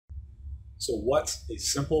So what's a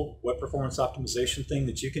simple web performance optimization thing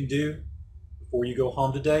that you can do before you go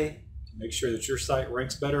home today to make sure that your site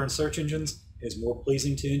ranks better in search engines and is more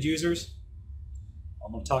pleasing to end users?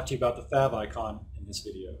 I'm going to talk to you about the FavIcon in this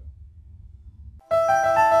video.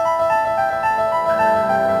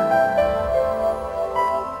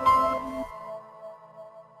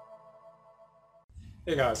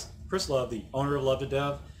 Hey guys, Chris Love, the owner of Love to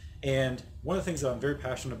Dev, and one of the things that I'm very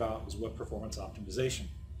passionate about is web performance optimization.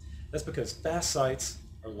 That's because fast sites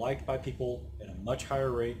are liked by people at a much higher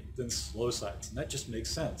rate than slow sites, and that just makes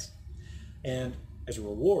sense. And as a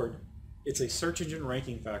reward, it's a search engine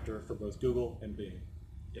ranking factor for both Google and Bing.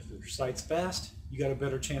 If your site's fast, you got a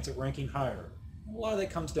better chance at ranking higher. A lot of that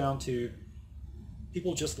comes down to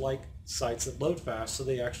people just like sites that load fast, so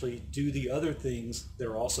they actually do the other things that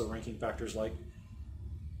are also ranking factors, like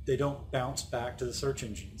they don't bounce back to the search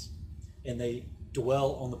engines, and they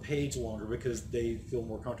dwell on the page longer because they feel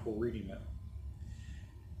more comfortable reading it.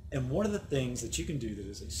 And one of the things that you can do that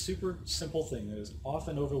is a super simple thing that is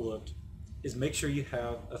often overlooked is make sure you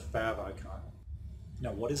have a FavIcon.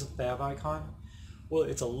 Now, what is a FavIcon? Well,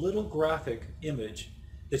 it's a little graphic image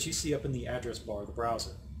that you see up in the address bar of the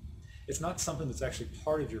browser. It's not something that's actually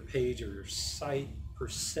part of your page or your site per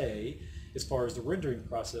se as far as the rendering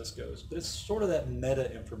process goes, but it's sort of that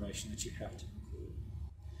meta information that you have to include.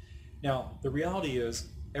 Now, the reality is,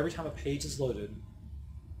 every time a page is loaded,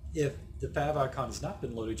 if the FavIcon has not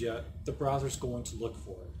been loaded yet, the browser's going to look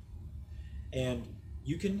for it. And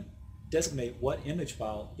you can designate what image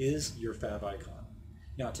file is your FavIcon.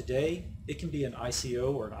 Now today, it can be an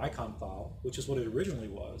ICO or an icon file, which is what it originally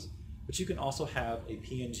was, but you can also have a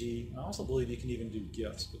PNG, and I also believe you can even do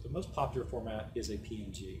GIFs, but the most popular format is a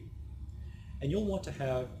PNG. And you'll want to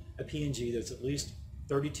have a PNG that's at least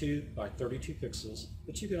 32 by 32 pixels,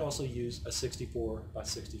 but you could also use a 64 by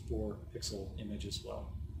 64 pixel image as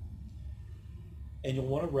well. And you'll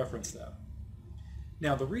want to reference that.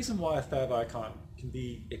 Now, the reason why a FavIcon can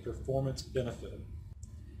be a performance benefit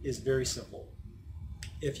is very simple.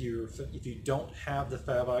 If you don't have the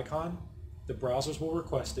FavIcon, the browsers will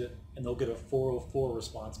request it and they'll get a 404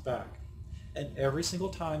 response back. And every single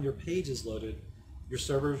time your page is loaded, your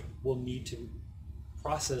server will need to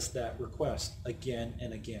process that request again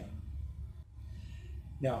and again.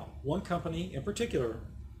 Now, one company in particular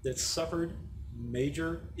that suffered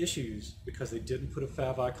major issues because they didn't put a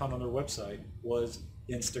FavIcon on their website was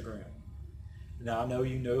Instagram. Now, I know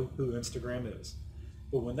you know who Instagram is,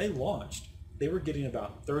 but when they launched, they were getting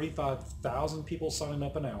about 35,000 people signing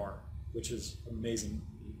up an hour, which is amazing.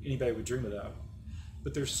 Anybody would dream of that.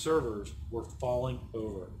 But their servers were falling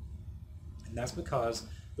over. And that's because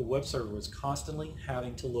the web server was constantly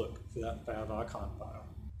having to look for that FavIcon file.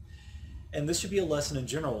 And this should be a lesson in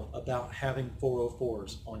general about having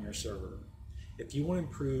 404s on your server. If you want to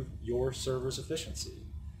improve your server's efficiency,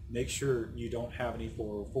 make sure you don't have any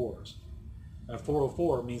 404s. Now,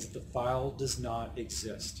 404 means that the file does not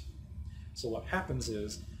exist. So what happens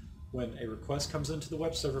is, when a request comes into the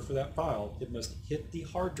web server for that file, it must hit the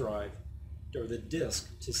hard drive or the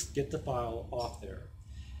disk to get the file off there.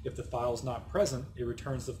 If the file is not present, it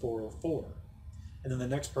returns the 404. And then the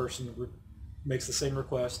next person makes the same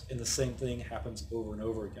request and the same thing happens over and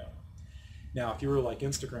over again. Now, if you were like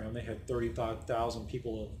Instagram, they had 35,000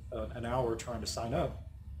 people an hour trying to sign up.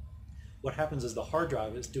 What happens is the hard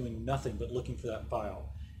drive is doing nothing but looking for that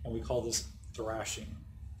file. And we call this thrashing.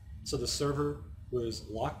 So the server was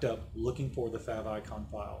locked up looking for the FavIcon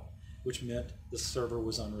file, which meant the server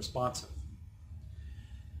was unresponsive.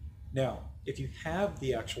 Now, if you have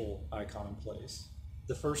the actual icon in place,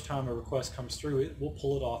 the first time a request comes through, it will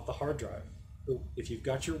pull it off the hard drive. But if you've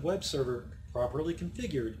got your web server properly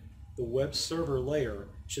configured, the web server layer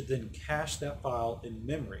should then cache that file in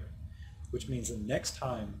memory, which means the next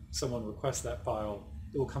time someone requests that file,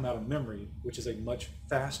 it will come out of memory, which is a much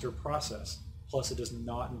faster process. Plus, it does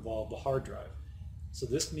not involve the hard drive. So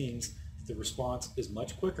this means that the response is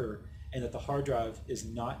much quicker and that the hard drive is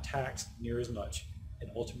not taxed near as much. And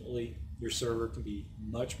ultimately, your server can be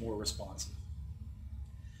much more responsive.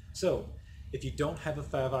 So, if you don't have a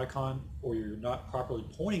FavIcon or you're not properly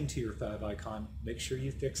pointing to your FavIcon, make sure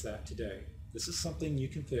you fix that today. This is something you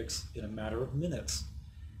can fix in a matter of minutes,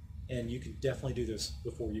 and you can definitely do this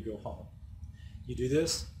before you go home. You do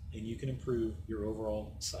this, and you can improve your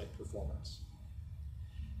overall site performance.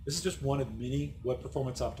 This is just one of many web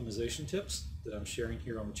performance optimization tips that I'm sharing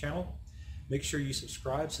here on the channel. Make sure you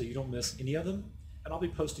subscribe so you don't miss any of them, and I'll be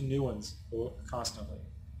posting new ones constantly.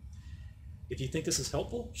 If you think this is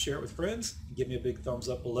helpful, share it with friends, and give me a big thumbs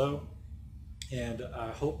up below, and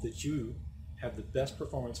I hope that you have the best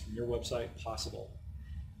performance from your website possible.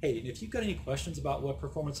 Hey, and if you've got any questions about web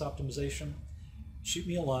performance optimization, shoot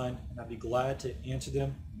me a line and I'd be glad to answer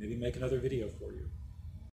them, maybe make another video for you.